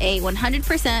have a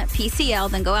 100% PCL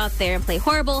than go out there and play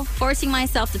horrible, forcing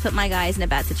myself to put my guys in a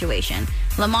bad situation."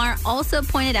 Lamar also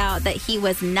pointed out that he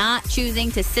was not choosing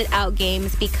to sit out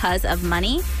games because of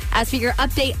money. As for your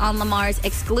update on Lamar's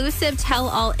exclusive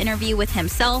tell-all interview with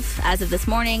himself, as of this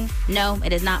morning, no,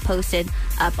 it is not posted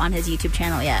up on his YouTube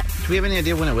channel yet. Do we have any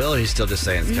idea when it will, or he's still just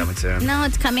saying it's coming soon? No,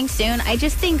 it's coming soon. I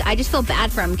just feel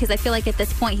bad for him because I feel like at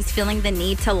this point he's feeling the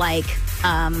need to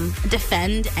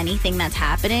defend anything that's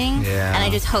happening. Yeah. And I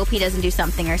just hope he doesn't do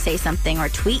something or say something or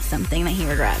tweet something that he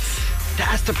regrets.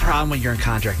 That's the problem when you're in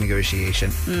contract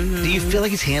negotiation. Mm-hmm. Do you feel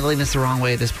like he's handling this the wrong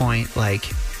way at this point?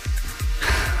 Like,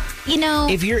 you know,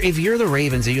 if you're the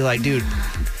Ravens and you're like, dude,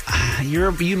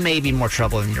 you may be more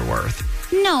trouble than you're worth.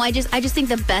 No, I just think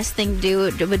the best thing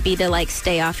to do would be to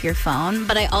stay off your phone.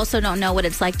 But I also don't know what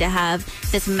it's like to have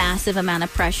this massive amount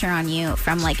of pressure on you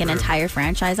from an entire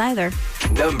franchise either.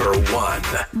 Number 1.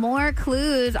 More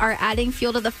clues are adding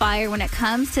fuel to the fire when it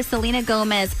comes to Selena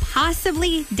Gomez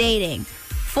possibly dating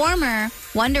former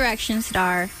One Direction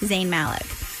star Zayn Malik.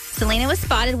 Selena was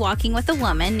spotted walking with a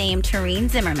woman named Tareen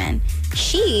Zimmerman.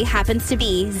 She happens to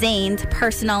be Zayn's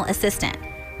personal assistant.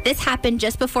 This happened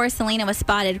just before Selena was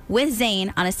spotted with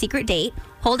Zayn on a secret date,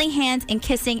 holding hands and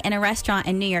kissing in a restaurant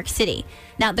in New York City.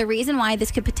 Now, the reason why this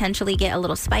could potentially get a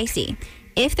little spicy.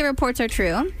 If the reports are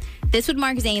true, this would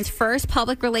mark Zayn's first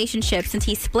public relationship since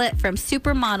he split from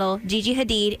supermodel Gigi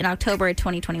Hadid in October of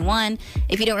 2021.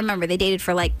 If you don't remember, they dated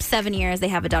for 7 years. They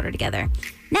have a daughter together.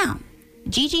 Now,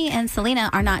 Gigi and Selena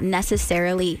are not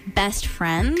necessarily best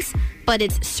friends, but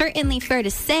it's certainly fair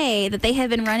to say that they have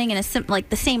been running in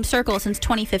the same circle since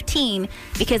 2015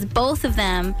 because both of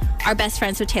them are best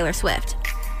friends with Taylor Swift.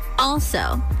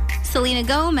 Also, Selena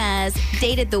Gomez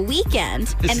dated The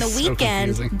Weeknd, and The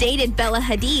Weeknd dated Bella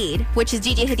Hadid, which is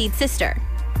Gigi Hadid's sister.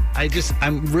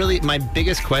 My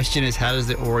biggest question is, how does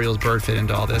the Orioles bird fit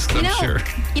into all this? You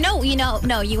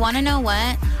want to know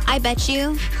what? I bet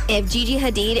you if Gigi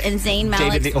Hadid and Zayn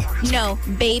Malik,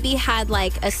 baby had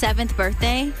a 7th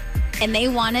birthday and they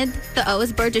wanted the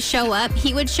O's bird to show up,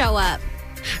 he would show up.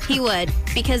 He would,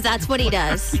 because that's what he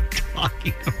does.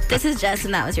 This is Jess,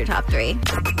 and that was your top 3.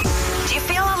 Do you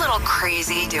feel a little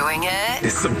crazy doing it?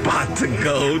 It's about to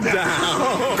go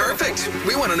down. Perfect.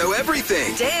 We want to know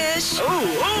everything. Dish.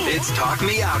 Oh. It's Talk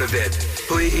Me Out of It,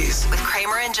 please. With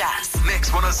Kramer and Jess. Mix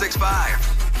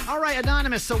 106.5. All right,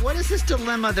 Anonymous, so what is this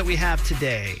dilemma that we have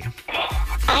today?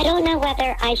 I don't know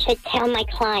whether I should tell my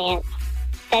clients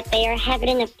that they are having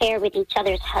an affair with each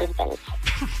other's husbands.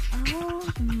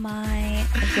 Oh, my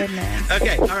goodness.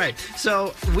 Okay, all right.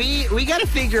 So we got to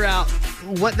figure out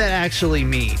what that actually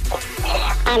means.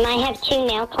 I have 2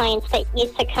 nail clients that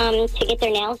used to come to get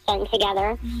their nails done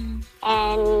together,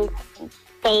 and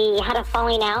they had a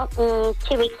falling out, and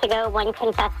 2 weeks ago, one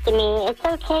confessed to me, it's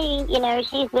okay,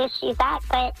 she's this, she's that,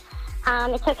 but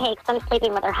it's okay because I'm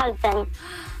sleeping with her husband.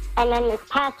 And then this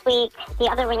past week, the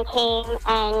other one came,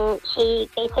 and she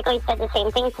basically said the same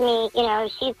thing to me.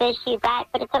 She's this, she's that,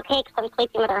 but it's okay because I'm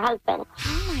sleeping with her husband.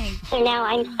 So now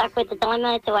I'm stuck with the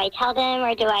dilemma. Do I tell them,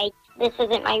 or this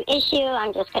isn't my issue,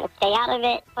 I'm just going to stay out of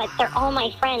it? But they're all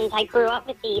my friends. I grew up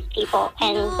with these people,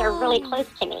 and they're really close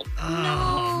to me.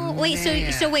 No. Wait,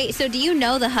 so do you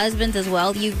know the husbands as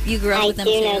well? You grew up with them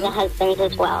too? I do know the husbands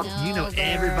as well. You know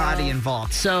everybody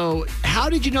involved. So how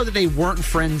did you know that they weren't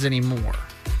friends anymore?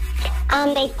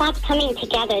 They stopped coming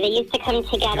together. They used to come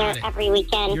together every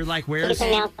weekend. You're like, where's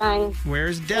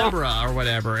Deborah or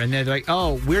whatever? And they're like,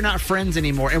 oh, we're not friends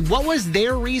anymore. And what was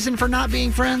their reason for not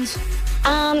being friends?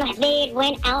 They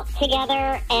went out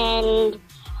together, and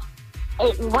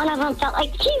one of them felt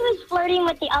like she was flirting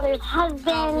with the other's husband.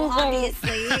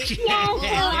 Obviously.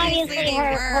 Obviously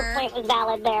her point was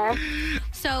valid there.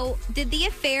 So,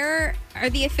 are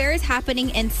the affairs happening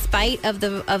in spite of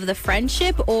the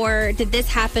friendship, or did this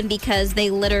happen because they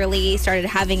literally started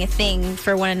having a thing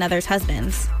for one another's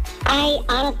husbands? I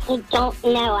honestly don't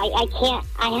know. I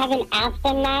haven't asked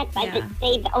them that. Yeah.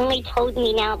 They've only told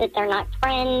me now that they're not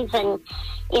friends, and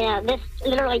this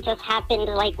literally just happened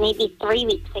like maybe 3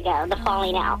 weeks ago, the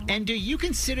falling out. And do you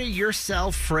consider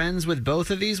yourself friends with both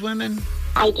of these women?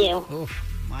 I do. Oof,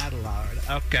 my Lord.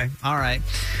 Okay, all right.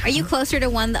 Are you closer to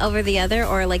one over the other,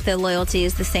 or like the loyalty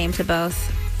is the same to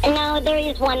both? No, there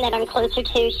is one that I'm closer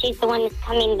to. She's the one that's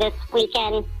coming this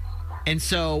weekend. And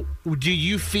so, do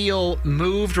you feel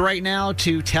moved right now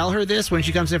to tell her this when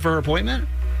she comes in for her appointment?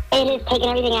 It is taking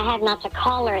everything I have not to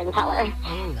call her and tell her.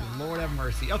 Oh, Lord have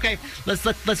mercy. Okay,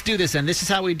 let's do this then. This is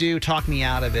how we do Talk Me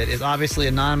Out of It. Is obviously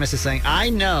Anonymous is saying, I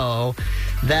know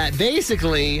that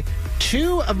basically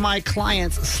 2 of my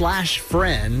clients /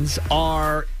 friends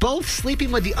are both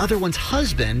sleeping with the other one's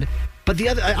husband, but the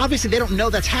other, obviously they don't know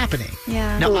that's happening.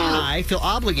 Yeah. Now, I feel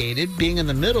obligated, being in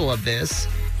the middle of this,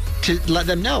 to let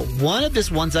them know. One of the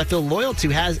ones I feel loyal to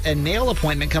has a nail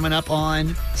appointment coming up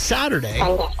on Saturday.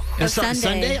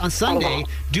 Sunday. On Sunday.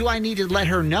 Do I need to let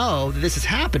her know that this is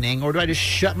happening, or do I just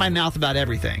shut my mouth about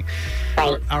everything?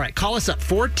 All right, call us up,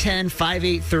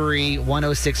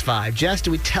 410-583-1065. Jess, do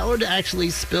we tell her to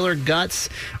actually spill her guts,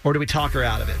 or do we talk her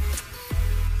out of it?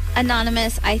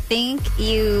 Anonymous, I think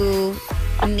you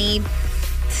need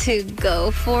to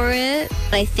go for it.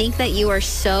 I think that you are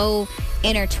so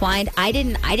intertwined. I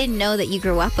didn't know that you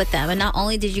grew up with them, and not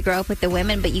only did you grow up with the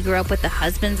women, but you grew up with the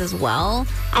husbands as well.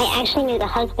 I actually knew the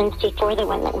husbands before the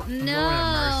women.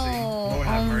 No. Lord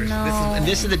have mercy. No.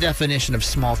 This is the definition of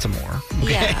small to more.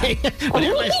 Okay? Yeah. When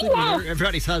everybody's sleeping with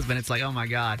everybody's husband, it's like, oh my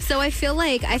God. So I feel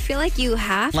like you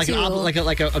have like to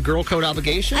like a girl code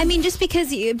obligation. I mean, just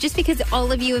because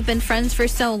all of you have been friends for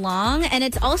so long, and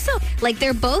it's also like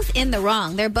they're both in the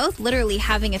wrong. They're both literally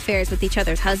having affairs with each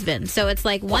other's husbands. So it's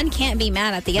like one can't be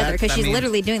mad at the other because she's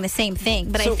literally doing the same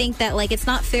thing. But I think that like it's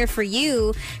not fair for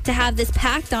you to have this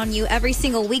pact on you every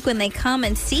single week when they come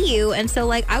and see you. And so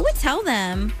like I would tell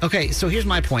them. Okay, so here's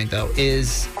my point though: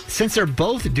 is since they're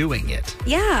both doing it,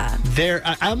 yeah,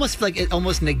 I almost feel like it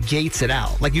almost negates it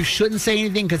out. Like you shouldn't say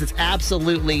anything because it's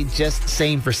absolutely just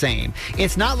same for same.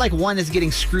 It's not like one is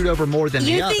getting screwed over more than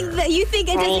the other. You think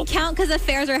it doesn't count because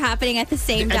affairs are happening at the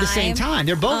same time? At the same time,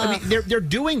 they're both. I mean, they're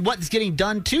doing what's getting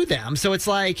done to them. So it's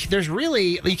like there's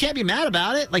really you can't be mad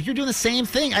about it. Like you're doing the same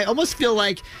thing. I almost feel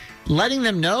like letting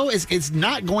them know is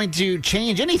not going to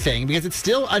change anything because it's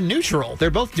still a neutral. They're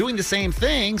both doing the same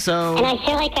thing, so... And I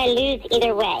feel like I lose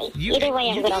either way. Either way,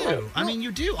 I'm going to lose. I mean,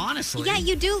 you do, honestly. Yeah,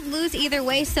 you do lose either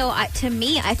way, so to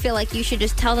me, I feel like you should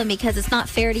just tell them because it's not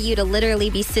fair to you to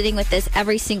literally be sitting with this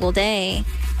every single day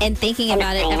and thinking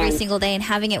about it every single day and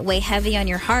having it weigh heavy on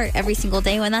your heart every single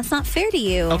day when that's not fair to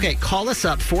you. Okay, call us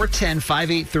up,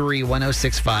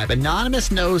 410-583-1065. Anonymous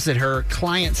knows that her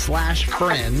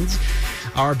client/friends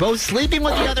are both sleeping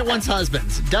with the other one's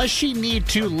husbands. Does she need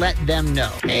to let them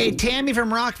know? Hey, Tammy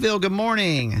from Rockville, good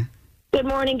morning. Good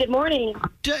morning, good morning.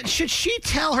 Should she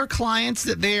tell her clients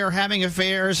that they are having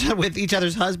affairs with each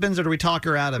other's husbands, or do we talk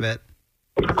her out of it?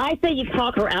 I say you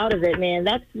talk her out of it, man.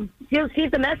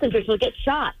 She's the messenger. She'll get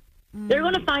shot. They're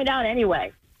going to find out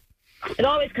anyway. It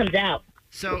always comes out.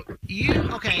 So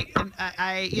okay, and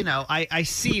I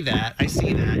see that.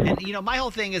 And my whole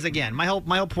thing is, again, my whole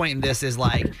point in this is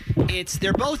like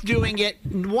they're both doing it.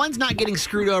 One's not getting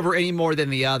screwed over any more than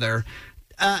the other.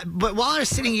 But while I was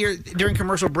sitting here during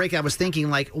commercial break, I was thinking,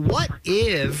 like, what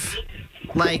if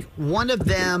like one of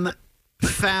them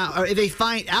found, or if they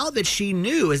find out that she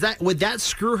knew, would that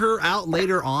screw her out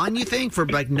later on, you think, for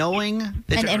like knowing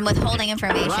that and withholding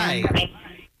information? Right.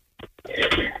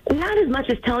 Not as much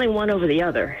as telling one over the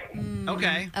other.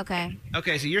 Okay.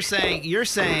 So you're saying it's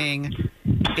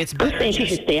better. I'm saying she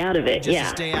should stay out of it.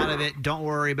 Just stay out of it. Don't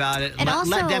worry about it.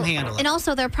 Let them handle it. And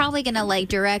also, they're probably going to like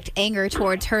direct anger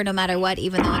towards her no matter what,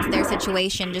 even though it's their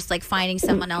situation, just like finding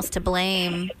someone else to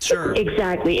blame. Sure.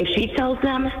 Exactly. If she tells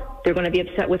them, they're going to be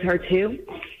upset with her too.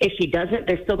 If she doesn't,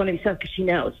 they're still going to be upset because she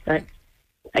knows. But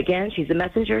again, she's a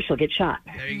messenger. She'll get shot.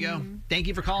 There you go. Thank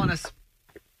you for calling us.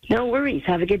 No worries.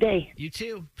 Have a good day. You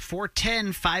too.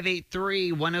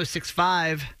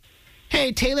 410-583-1065.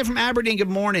 Hey, Taylor from Aberdeen, good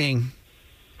morning.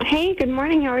 Hey, good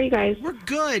morning. How are you guys? We're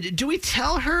good. Do we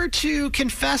tell her to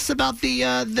confess about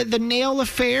the nail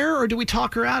affair, or do we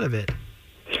talk her out of it?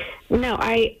 No,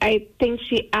 I think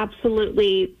she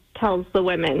absolutely tells the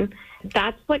women.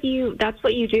 That's what you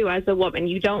do as a woman.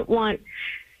 You don't want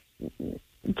to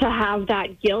have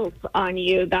that guilt on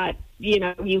you that,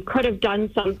 you could have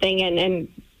done something and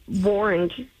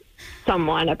warned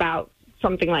someone about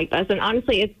something like this. And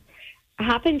honestly, it's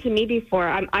happened to me before.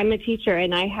 I'm a teacher,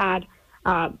 and I had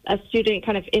a student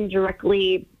kind of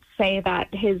indirectly say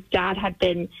that his dad had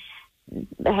been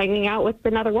hanging out with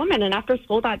another woman. And after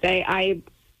school that day, I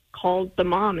called the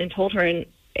mom and told her, and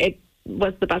it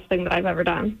was the best thing that I've ever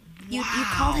done. You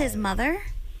called his mother?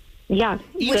 Yeah,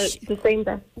 the same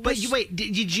day. But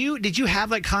did you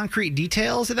have like concrete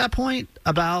details at that point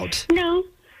about? No,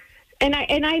 and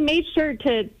I made sure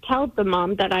to tell the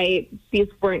mom that these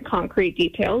weren't concrete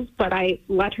details, but I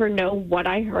let her know what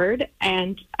I heard,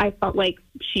 and I felt like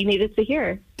she needed to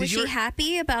hear. Was she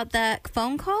happy about that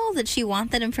phone call? Did she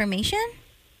want that information?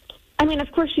 I mean, of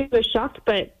course she was shocked,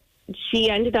 but she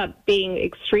ended up being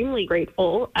extremely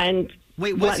grateful and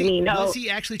let me know. Was he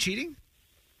actually cheating?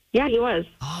 Yeah, he was.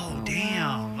 Oh,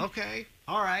 damn. Okay.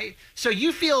 All right. So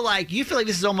you feel like this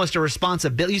is almost a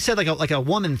responsibility. You said like a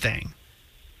woman thing.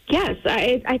 Yes,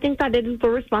 I think that it is the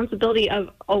responsibility of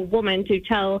a woman to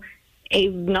tell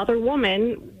another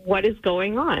woman what is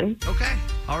going on. Okay.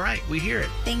 All right. We hear it.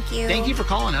 Thank you. Thank you for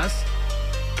calling us.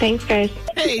 Thanks, guys.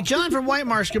 Hey, John from White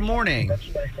Marsh. Good morning.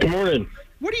 Good morning.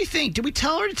 What do you think? Do we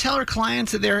tell her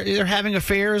clients that they're having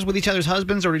affairs with each other's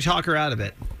husbands, or do we talk her out of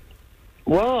it?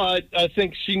 Well, I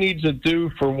think she needs to do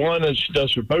for one as she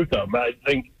does for both of them. I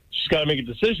think she's got to make a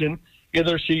decision.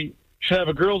 Either she should have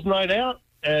a girls' night out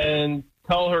and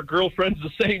tell her girlfriends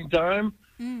at the same time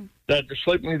that they're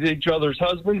sleeping with each other's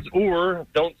husbands, or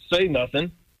don't say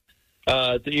nothing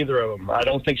to either of them. I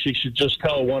don't think she should just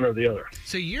tell one or the other.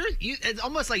 So it's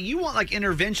almost like you want like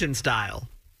intervention style.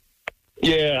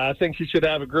 Yeah, I think she should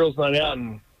have a girls' night out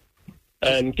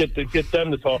and get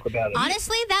them to talk about it.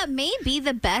 Honestly, that may be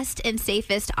the best and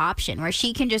safest option, where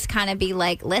she can just kind of be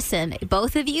like, "Listen,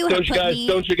 both of you Don't you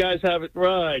guys have it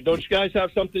right? Don't you guys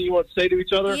have something you want to say to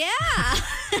each other?" Yeah.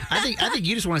 I think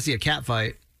you just want to see a cat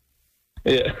fight.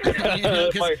 Yeah,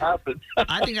 that might happen.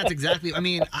 I think that's exactly.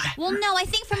 Well, no, I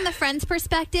think from the friend's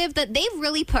perspective that they've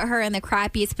really put her in the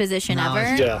crappiest position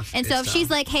ever. Yeah. And so if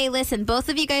she's like, "Hey, listen, both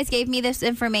of you guys gave me this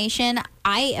information.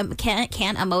 I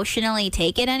can't emotionally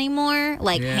take it anymore.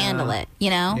 Like, handle it, you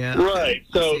know?" Yeah. Right.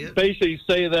 So basically,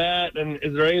 say that. And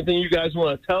is there anything you guys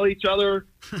want to tell each other,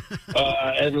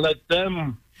 and let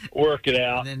them work it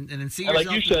out? And then see and like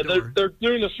you said, they're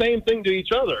doing the same thing to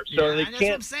each other, so they that's can't.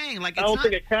 what I'm saying. Like, I don't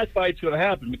think a cat fight's going to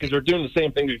happen because they're doing the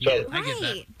same thing to each other. I get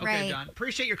that. Okay, John.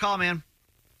 Appreciate your call, man.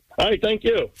 All right, thank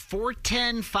you.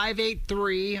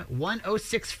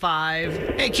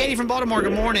 410-583-1065. Hey, Katie from Baltimore.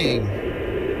 Good morning.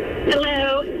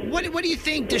 Hello. What do you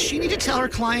think? Does she need to tell her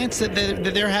clients that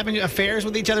they're having affairs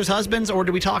with each other's husbands, or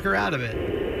do we talk her out of it?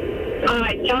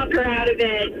 Talk her out of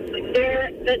it.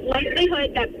 The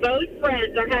likelihood that both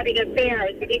friends are having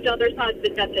affairs with each other's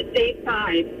husbands at the same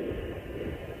time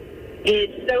is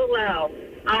so low.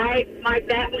 My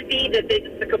bet would be that this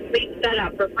is a complete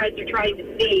setup for friends are trying to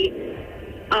see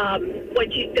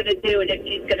what she's going to do and if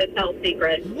she's going to tell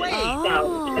secrets. Wait,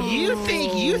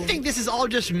 you think this is all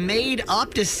just made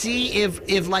up to see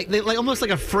if like almost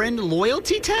like a friend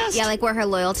loyalty test? Yeah, like where her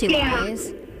loyalty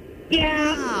lies.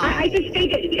 Yeah, I just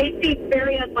think it seems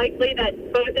very unlikely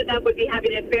that both of them would be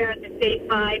having an affair at the same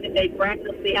time and they'd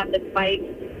recklessly have this fight.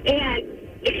 And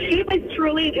if she was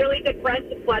truly really good friends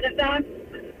with one of them,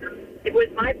 it was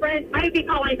my friend, I'd be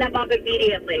calling them up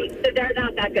immediately. So they're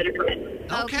not that good of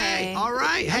friends. Okay. All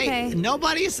right. Hey,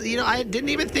 nobody's, I didn't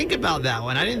even think about that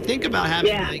one. I didn't think about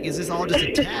having, is this all just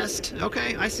a test?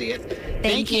 Okay, I see it.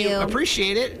 Thank you.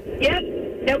 Appreciate it. Yep,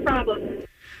 no problem.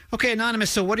 Okay, Anonymous,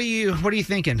 so what are you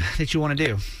thinking that you want to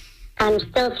do? I'm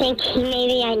still thinking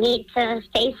maybe I need to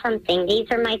say something. These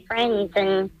are my friends,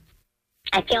 and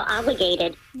I feel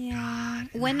obligated. Yeah.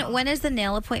 When is the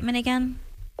nail appointment again?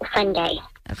 Sunday.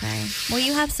 Okay. Well,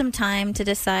 you have some time to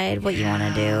decide what you want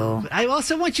to do. I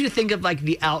also want you to think of like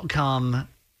the outcome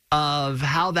of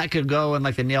how that could go in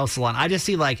like the nail salon. I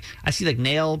see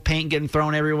nail paint getting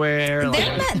thrown everywhere.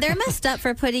 They're messed up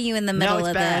for putting you in the middle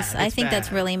of this. I think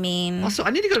that's really mean. Also, I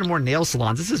need to go to more nail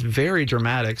salons. This is very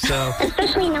dramatic. So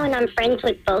especially knowing I'm friends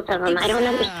with both of them. I don't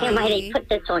understand why they put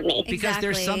this on me. Because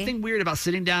there's something weird about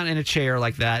sitting down in a chair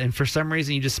like that, and for some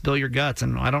reason you just spill your guts,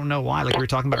 and I don't know why, like we were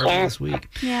talking about earlier this week.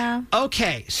 Yeah.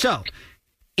 Okay, so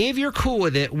if you're cool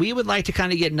with it, we would like to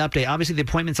kind of get an update. Obviously, the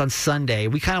appointment's on Sunday.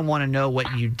 We kind of want to know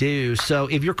what you do. So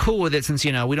if you're cool with it, since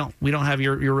we don't have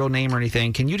your real name or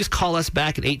anything, can you just call us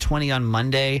back at 8:20 on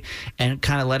Monday and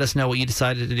kind of let us know what you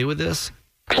decided to do with this?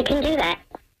 I can do that.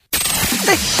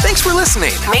 Hey, thanks for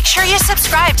listening. Make sure you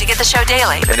subscribe to get the show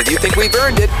daily. And if you think we've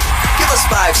earned it, give us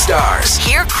 5 stars.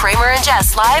 Hear Kramer and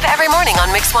Jess live every morning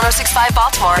on Mix 106.5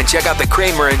 Baltimore. And check out the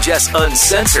Kramer and Jess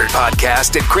Uncensored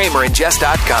podcast at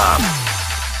kramerandjess.com.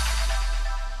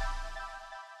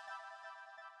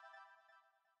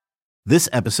 This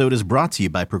episode is brought to you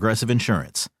by Progressive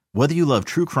Insurance. Whether you love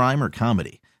true crime or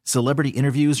comedy, celebrity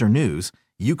interviews or news,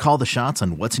 you call the shots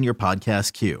on what's in your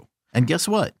podcast queue. And guess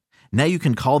what? Now you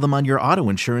can call them on your auto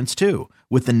insurance too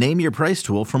with the Name Your Price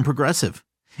tool from Progressive.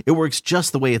 It works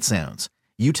just the way it sounds.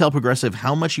 You tell Progressive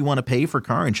how much you want to pay for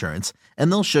car insurance,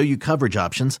 and they'll show you coverage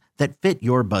options that fit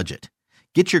your budget.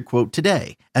 Get your quote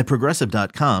today at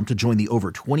Progressive.com to join the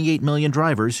over 28 million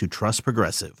drivers who trust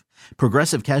Progressive.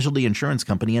 Progressive Casualty Insurance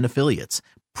Company and Affiliates.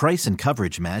 Price and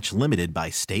coverage match limited by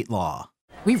state law.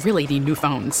 We really need new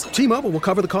phones. T-Mobile will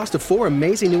cover the cost of 4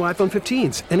 amazing new iPhone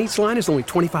 15s, and each line is only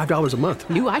 $25 a month.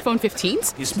 New iPhone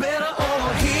 15s? It's better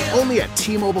over here. Only at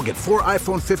T-Mobile, get 4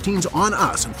 iPhone 15s on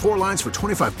us and 4 lines for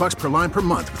 $25 per line per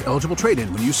month with eligible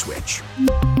trade-in when you switch.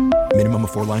 Minimum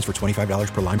of 4 lines for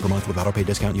 $25 per line per month with autopay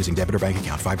discount using debit or bank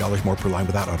account. $5 more per line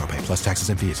without autopay, plus taxes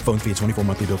and fees. Phone fee at 24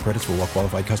 monthly bill credits for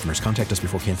well-qualified customers. Contact us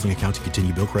before canceling account to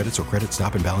continue bill credits or credit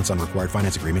stop and balance on required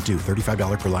finance agreement due.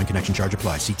 $35 per line connection charge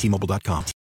applies. See T-Mobile.com.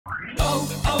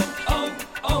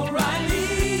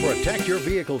 O'Reilly. Protect your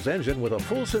vehicle's engine with a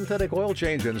full synthetic oil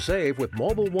change and save with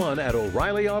Mobile One at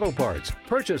O'Reilly Auto Parts.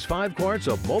 Purchase 5 quarts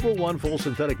of Mobile One full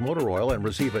synthetic motor oil and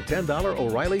receive a $10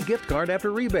 O'Reilly gift card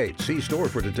after rebate. See store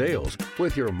for details.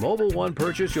 With your Mobile One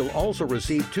purchase, you'll also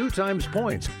receive 2 times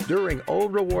points during O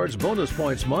Rewards Bonus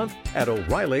Points Month at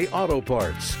O'Reilly Auto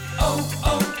Parts.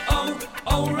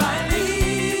 O'Reilly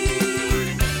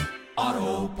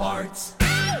Auto Parts.